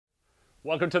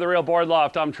Welcome to the Real Board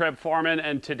Loft. I'm Trip Forman,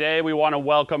 and today we want to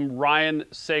welcome Ryan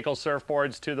Sakal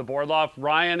Surfboards to the Board Loft.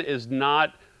 Ryan is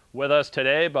not with us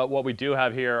today, but what we do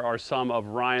have here are some of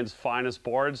Ryan's finest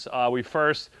boards. We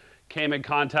first came in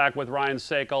contact with Ryan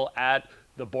Sakal at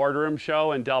the Boardroom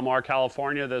Show in Del Mar,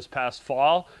 California this past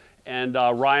fall, and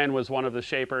Ryan was one of the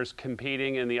shapers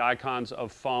competing in the Icons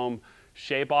of Foam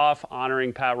Shape-Off,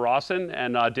 honoring Pat Rawson,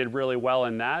 and did really well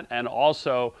in that. And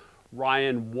also,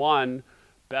 Ryan won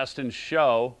Best in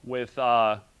Show with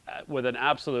an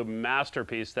absolute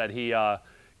masterpiece that he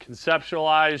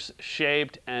conceptualized,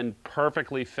 shaped, and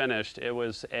perfectly finished. It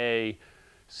was a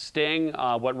Sting,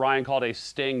 what Ryan called a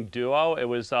Sting duo. It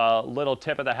was a little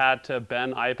tip of the hat to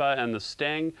Ben Ipa and the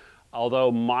Sting,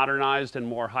 although modernized and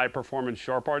more high-performance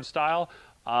shortboard style.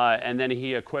 And then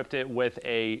he equipped it with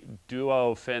a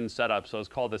duo fin setup. So it's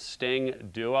called the Sting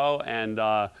Duo. And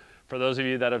for those of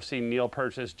you that have seen Neil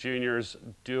Purchase Jr.'s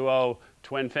duo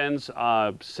twin fins,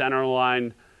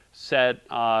 centerline set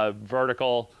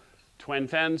vertical twin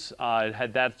fins,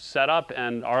 had that set up,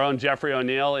 and our own Jeffrey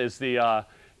O'Neill is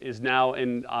now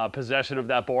in possession of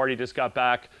that board. He just got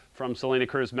back from Salina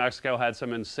Cruz, Mexico, had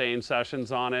some insane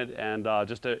sessions on it, and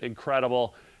just an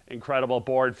incredible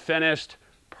board, finished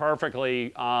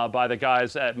perfectly by the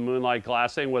guys at Moonlight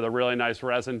Glassing with a really nice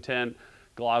resin tint,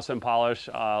 gloss and polish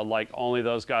like only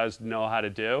those guys know how to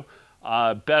do.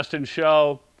 Best in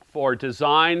Show for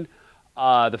design,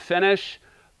 the finish,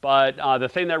 but the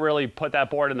thing that really put that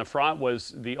board in the front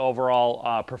was the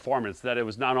overall performance, that it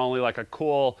was not only like a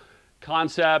cool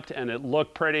concept and it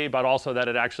looked pretty, but also that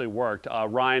it actually worked.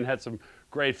 Ryan had some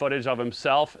great footage of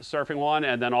himself surfing one,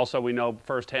 and then also we know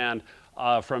firsthand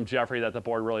from Jeffrey that the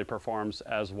board really performs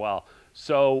as well.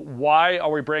 So why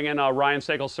are we bringing Ryan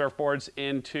Sakal Surfboards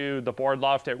into the Board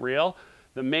Loft at Real?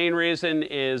 The main reason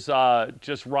is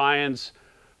just Ryan's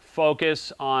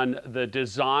focus on the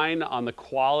design, on the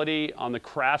quality, on the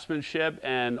craftsmanship,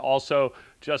 and also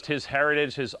just his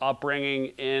heritage, his upbringing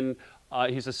in,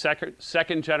 he's a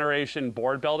second generation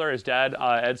board builder. His dad,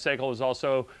 Ed Sakal, was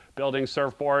also building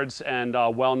surfboards and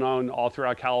well known all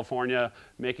throughout California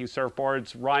making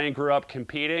surfboards. Ryan grew up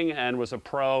competing and was a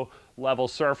pro level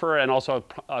surfer and also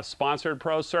a sponsored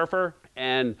pro surfer,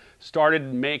 and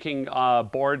started making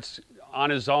boards on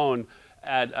his own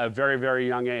at a very, very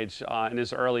young age in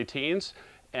his early teens,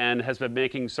 and has been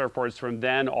making surfboards from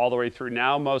then all the way through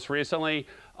now. Most recently,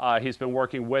 he's been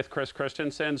working with Chris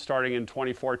Christensen starting in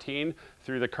 2014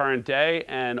 through the current day,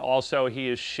 and also he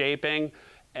is shaping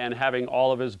and having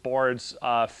all of his boards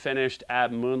finished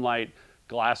at Moonlight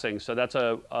Glassing. So that's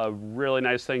a really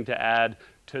nice thing to add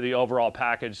to the overall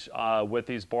package with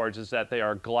these boards, is that they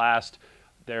are glassed.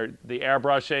 The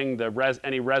airbrushing,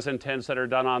 any resin tints that are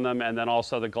done on them, and then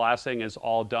also the glassing is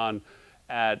all done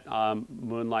at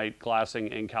Moonlight Glassing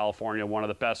in California, one of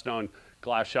the best known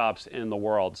glass shops in the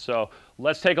world. So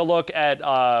let's take a look at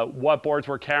what boards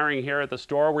we're carrying here at the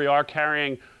store. We are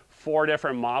carrying 4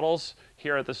 different models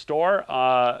here at the store.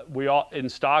 We all in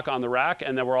stock on the rack,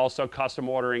 and then we're also custom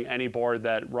ordering any board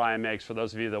that Ryan makes for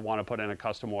those of you that want to put in a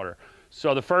custom order.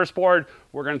 So the first board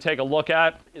we're going to take a look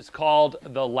at is called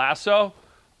the Lasso.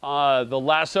 The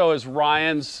Lasso is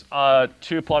Ryan's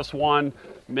 2+1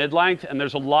 mid-length, and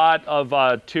there's a lot of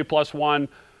 2+1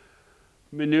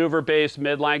 maneuver-based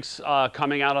mid-lengths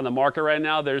coming out on the market right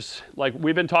now. There's, like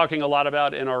we've been talking a lot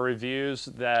about in our reviews,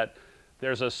 that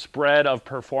there's a spread of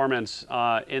performance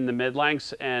in the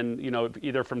mid-lengths, and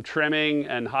either from trimming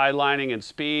and highlining and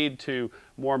speed to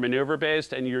more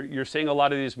maneuver-based, and you're seeing a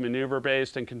lot of these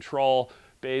maneuver-based and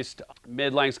control-based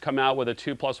mid-lengths come out with a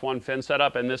 2+1 fin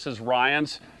setup, and this is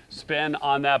Ryan's spin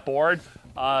on that board.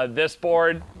 This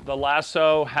board, the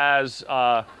Lasso, has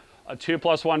a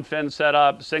 2+1 fin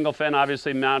setup, single fin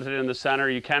obviously mounted in the center.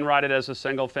 You can ride it as a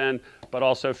single fin, but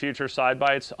also future side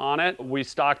bites on it. We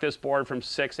stock this board from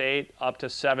 6.8 up to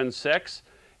 7.6,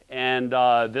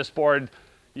 and this board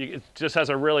it just has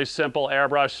a really simple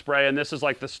airbrush spray, and this is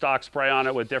like the stock spray on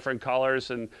it with different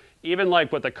colors. And even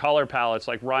like with the color palettes,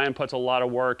 like Ryan puts a lot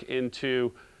of work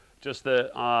into just the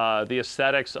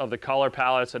aesthetics of the color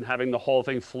palettes and having the whole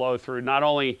thing flow through not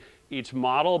only each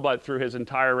model, but through his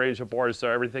entire range of boards, so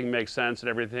everything makes sense and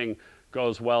everything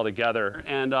goes well together.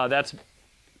 And that's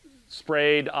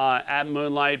sprayed at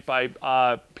Moonlight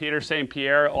by Peter St.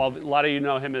 Pierre. A lot of you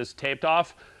know him as Taped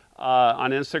Off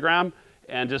on Instagram,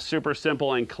 and just super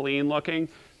simple and clean looking.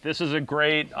 This is a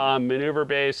great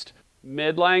maneuver-based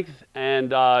mid-length, and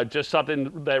just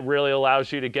something that really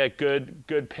allows you to get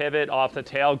good pivot off the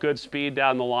tail, good speed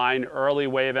down the line, early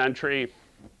wave entry,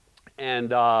 and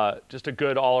just a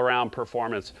good all-around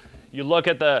performance. You look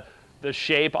at the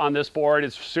shape on this board,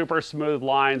 it's super smooth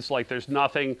lines, like there's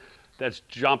nothing that's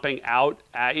jumping out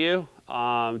at you.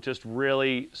 Just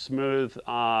really smooth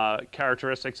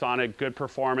characteristics on it, good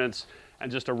performance,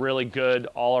 and just a really good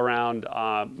all-around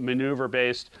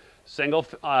maneuver-based single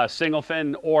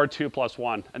fin or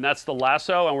 2+1. And that's the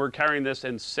Lasso, and we're carrying this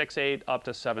in 6.8 up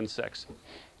to 7.6.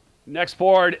 Next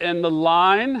board in the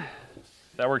line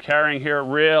that we're carrying here at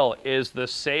Reel is the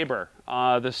Sabre.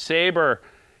 The Sabre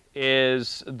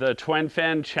is the twin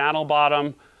fin channel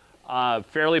bottom,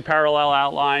 fairly parallel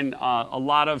outline.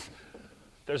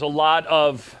 There's a lot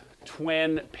of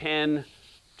twin pin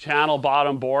channel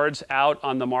bottom boards out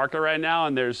on the market right now,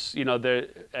 and there's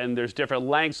there's different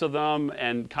lengths of them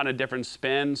and kind of different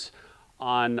spins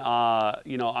on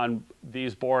on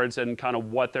these boards and kind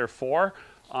of what they're for.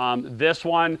 This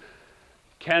one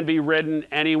can be ridden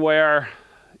anywhere.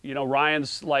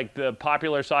 Ryan's, like, the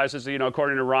popular sizes,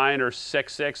 according to Ryan, are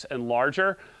 6.6 and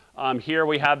larger. Here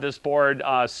we have this board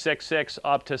 6.6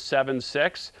 up to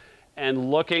 7.6.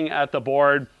 And looking at the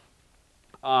board,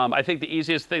 I think the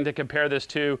easiest thing to compare this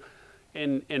to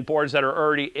in boards that are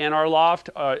already in our loft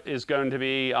is going to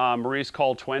be Maurice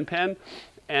Cole twin pin.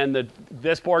 And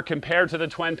this board, compared to the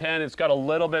twin pin, it's got a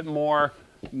little bit more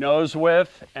nose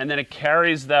width, and then it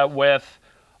carries that width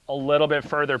a little bit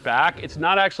further back. It's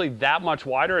not actually that much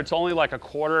wider. It's only like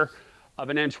 1/4 of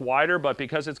an inch wider, but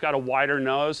because it's got a wider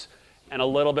nose and a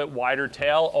little bit wider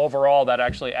tail, overall that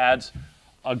actually adds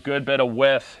a good bit of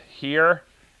width here,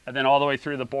 and then all the way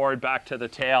through the board back to the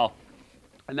tail.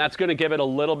 And that's going to give it a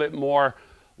little bit more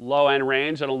low-end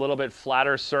range and a little bit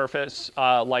flatter surface,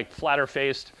 like flatter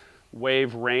faced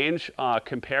wave range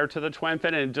compared to the twin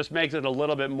fin, and it just makes it a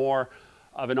little bit more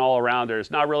of an all-arounder.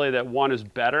 It's not really that one is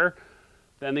better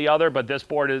than the other, but this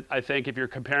board is, I think, if you're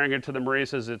comparing it to the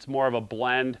Maurice's, it's more of a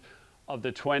blend of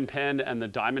the twin pin and the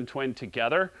diamond twin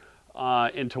together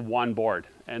into one board.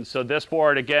 And so this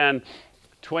board, again,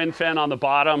 twin fin on the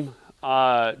bottom,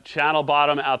 channel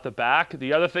bottom out the back.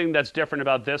 The other thing that's different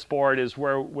about this board is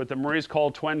where with the Maurice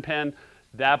Cole twin pin,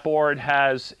 that board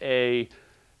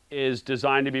is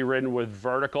designed to be ridden with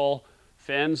vertical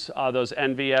fins, those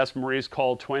NVS Maurice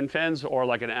Cole twin fins, or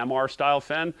like an MR style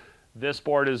fin. This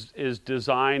board is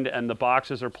designed, and the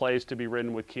boxes are placed to be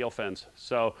ridden with keel fins.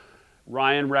 So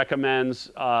Ryan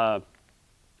recommends the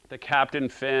Captain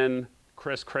Fin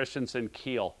Chris Christensen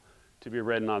keel to be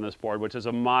ridden on this board, which is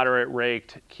a moderate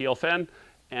raked keel fin.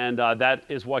 And that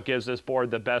is what gives this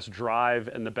board the best drive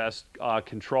and the best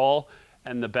control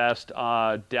and the best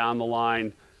down the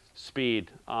line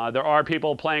speed. There are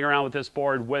people playing around with this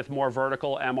board with more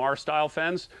vertical MR style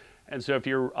fins. And so if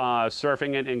you're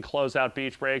surfing it in closeout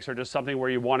beach breaks or just something where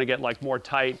you want to get like more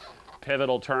tight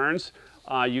pivotal turns,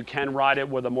 you can ride it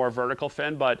with a more vertical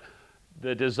fin, but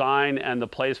the design and the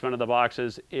placement of the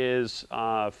boxes is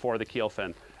for the keel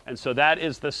fin. And so that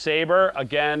is the Sabre,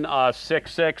 again,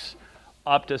 6.6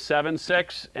 up to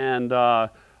 7.6, and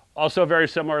also very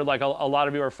similar, like a lot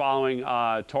of you are following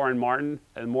Torrin Martin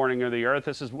and Morning of the Earth.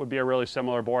 This would be a really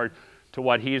similar board to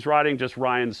what he's riding, just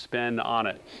Ryan's spin on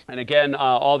it. And again,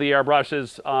 all the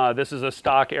airbrushes, this is a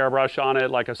stock airbrush on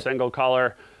it, like a single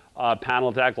color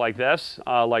panel deck like this,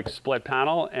 like split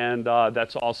panel, and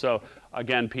that's also,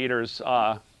 again, Peter's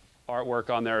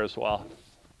artwork on there as well.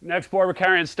 Next board we're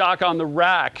carrying stock on the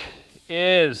rack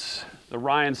is the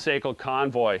Ryan Sakal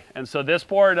Convoy. And so this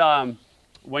board,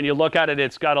 when you look at it,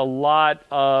 it's got a lot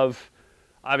of,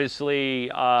 obviously,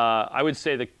 I would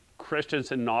say the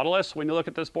Christensen Nautilus when you look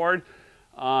at this board.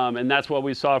 And that's what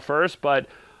we saw first, but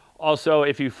also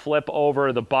if you flip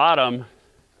over the bottom,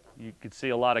 you could see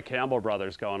a lot of Campbell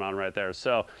Brothers going on right there.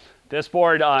 So this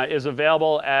board is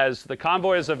available as, the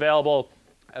Convoy is available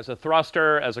as a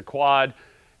thruster, as a quad,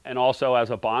 and also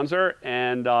as a bonzer.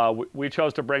 And we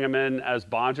chose to bring them in as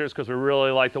bonzers because we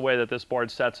really like the way that this board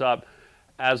sets up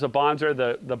as a bonzer.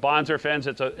 The bonzer fins,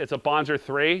 it's a bonzer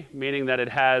 3, meaning that it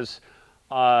has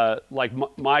like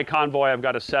my Convoy, I've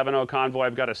got a 7.0 Convoy,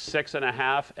 I've got a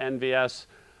 6.5 NVS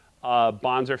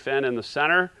bonzer fin in the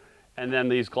center, and then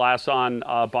these glass-on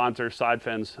bonzer side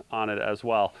fins on it as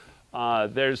well.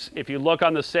 If you look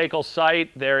on the Sakal site,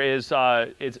 there is,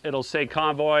 it'll say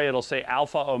Convoy, it'll say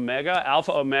Alpha Omega.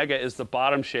 Alpha Omega is the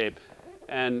bottom shape.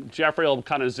 And Jeffrey will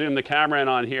kind of zoom the camera in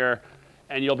on here,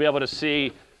 and you'll be able to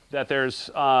see that there's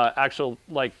actual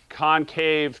like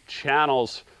concave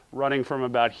channels running from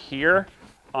about here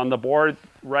on the board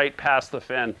right past the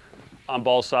fin on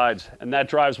both sides. And that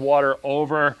drives water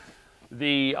over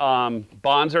the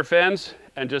bonzer fins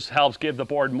and just helps give the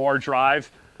board more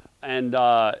drive and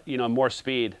more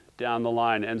speed down the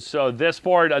line. And so this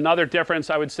board, another difference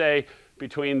I would say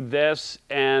between this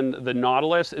and the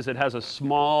Nautilus is it has a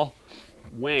small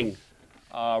wing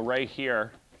right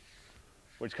here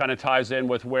which kind of ties in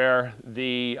with where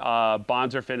the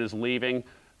bonzer fin is leaving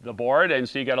the board. And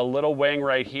so you got a little wing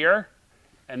right here,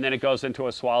 and then it goes into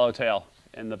a swallowtail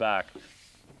in the back.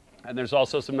 And there's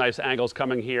also some nice angles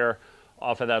coming here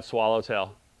off of that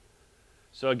swallowtail.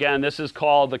 So again, this is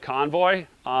called the Convoy.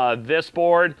 This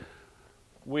board,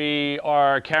 we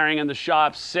are carrying in the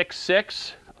shop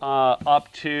 6.6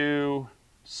 up to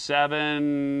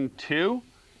 7.2.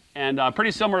 And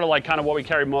pretty similar to like kind of what we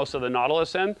carry most of the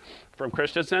Nautilus in from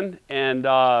Christensen. And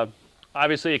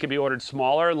obviously it can be ordered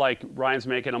smaller, like Ryan's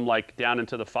making them like down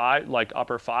into the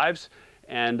upper 5s.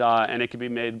 And it can be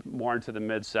made more into the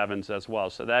mid 7s as well.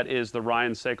 So that is the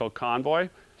Ryan Sakal Convoy.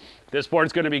 This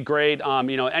board's going to be great.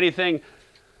 You know, anything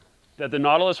that the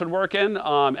Nautilus would work in,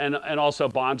 and also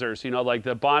bonzers. You know, like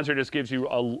the bonzer just gives you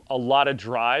a lot of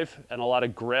drive and a lot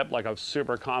of grip, like a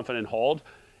super confident hold.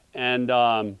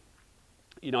 And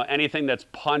you know, anything that's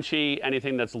punchy,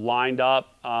 anything that's lined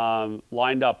up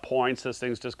points, this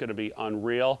thing's just going to be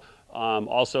unreal.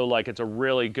 Also, like it's a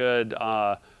really good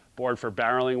board for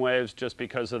barreling waves, just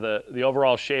because of the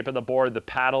overall shape of the board, the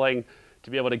paddling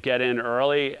to be able to get in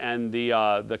early, and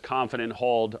the confident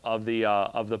hold of the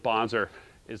bonzer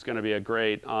is going to be a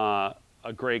great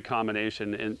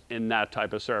combination in that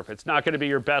type of surf. It's not going to be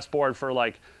your best board for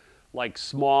like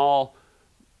small,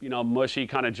 you know, mushy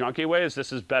kind of junky waves.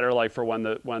 This is better like for when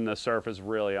the surf is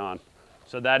really on.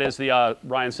 So that is the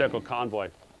Ryan Sakal Convoy.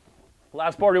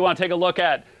 Last board we want to take a look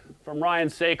at from Ryan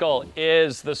Sakal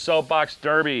is the Soapbox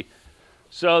Derby.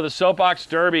 So the Soapbox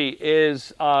Derby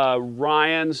is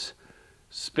Ryan's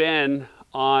spin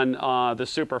on the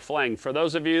Super Fling. For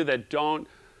those of you that don't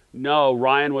know,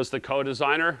 Ryan was the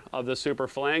co-designer of the Super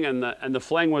Fling, and the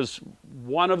Fling was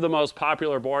one of the most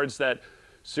popular boards that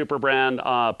Super brand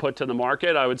put to the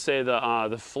market. I would say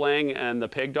the Fling and the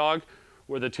Pig Dog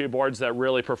were the two boards that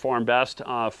really performed best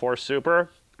for Super.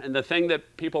 And the thing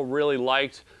that people really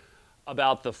liked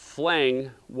about the Fling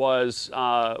was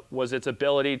its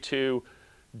ability to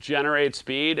generate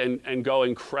speed and go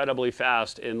incredibly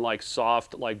fast in like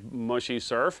soft, like mushy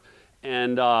surf,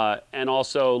 and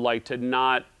also like to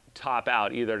not top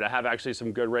out either, to have actually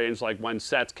some good range, like when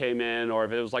sets came in, or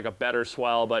if it was like a better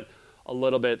swell but a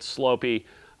little bit slopey,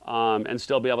 and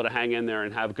still be able to hang in there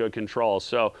and have good control.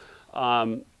 So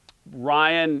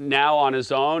Ryan now on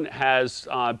his own has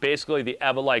basically the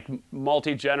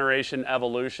multi-generation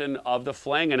evolution of the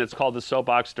Fling, and it's called the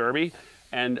Soapbox Derby.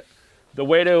 And the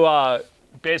way to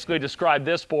basically describe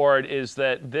this board is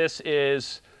that this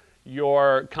is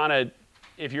your kind of,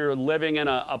 if you're living in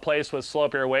a place with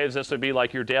slopier waves, this would be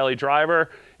like your daily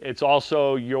driver. It's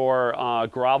also your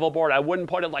gravel board. I wouldn't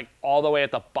put it like all the way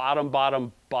at the bottom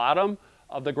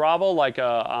of the gravel, like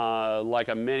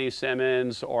a mini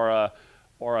Simmons or a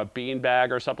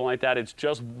beanbag or something like that. It's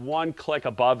just one click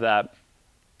above that,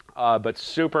 but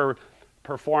super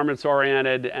performance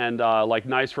oriented and like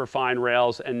nice refined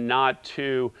rails, and not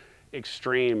too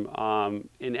extreme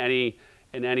in any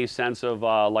sense of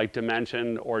like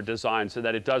dimension or design, so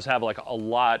that it does have like a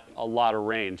lot of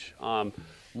range.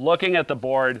 Looking at the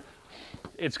board,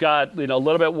 it's got, you know, a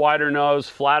little bit wider nose,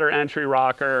 flatter entry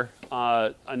rocker,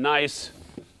 a nice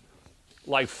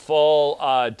like full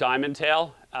diamond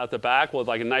tail out the back with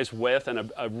like a nice width and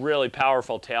a really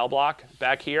powerful tail block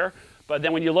back here. But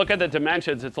then when you look at the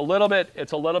dimensions, it's a little bit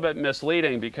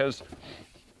misleading, because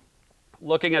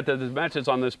looking at the dimensions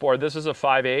on this board, this is a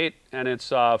 5.8, and it's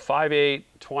 5.8,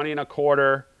 20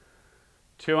 1/4,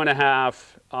 2.5,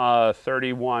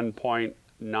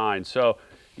 31.9. So,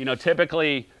 you know,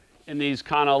 typically in these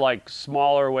kind of like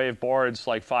smaller wave boards,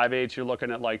 like 5.8, you're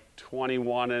looking at like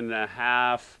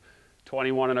 21.5,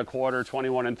 21 1/4,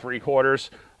 21 3/4.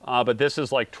 But this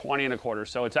is like 20 1/4.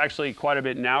 So it's actually quite a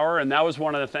bit narrower. And that was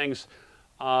one of the things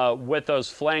with those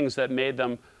Flings that made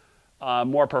them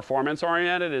more performance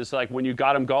oriented, is like when you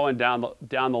got them going down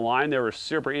the line, they were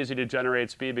super easy to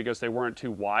generate speed because they weren't too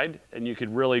wide, and you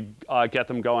could really get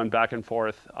them going back and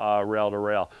forth rail to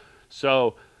rail.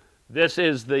 So this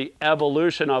is the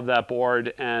evolution of that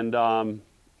board, and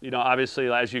you know, obviously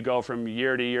as you go from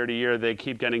year to year to year, they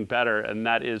keep getting better, and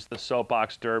that is the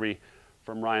Soapbox Derby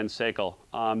from Ryan Sakal.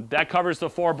 That covers the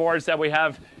 4 boards that we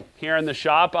have here in the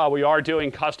shop. We are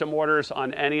doing custom orders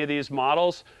on any of these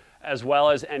models, as well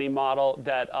as any model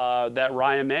that that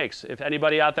Ryan makes. If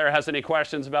anybody out there has any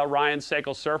questions about Ryan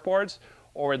Sakal Surfboards,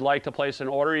 or would like to place an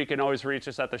order, you can always reach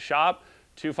us at the shop,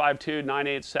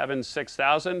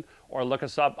 252-987-6000, or look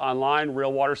us up online,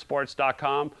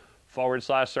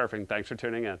 realwatersports.com/surfing. Thanks for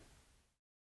tuning in.